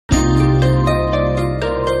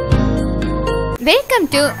Welcome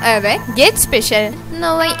to our Get Special.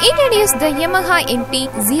 Now I introduce the Yamaha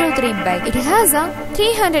MT-03 bike. It has a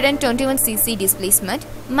 321cc displacement,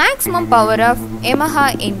 maximum power of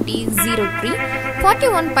Yamaha MT-03,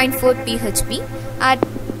 41.4 bhp at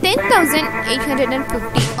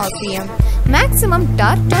 10,850 rpm. Maximum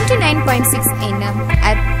torque 29.6 Nm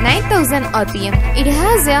at 9,000 rpm. It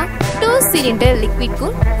has a 2-cylinder liquid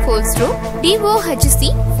cooled 4-stroke DOHC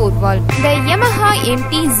 4-valve. The Yamaha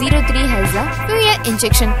MT-03 has a fuel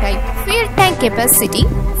injection type. Fuel tank capacity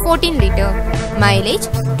 14 liter. Mileage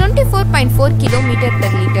 24.4 km per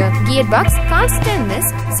liter. Gearbox constant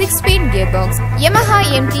 6-speed gearbox. Yamaha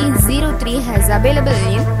MT-03 has available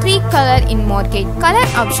in 3 color in market. Color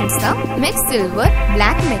options are mixed silver,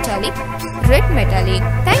 black metallic, red metallic.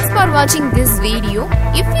 Thanks for watching this video.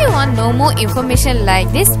 If you want no more information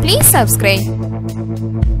like this, please subscribe.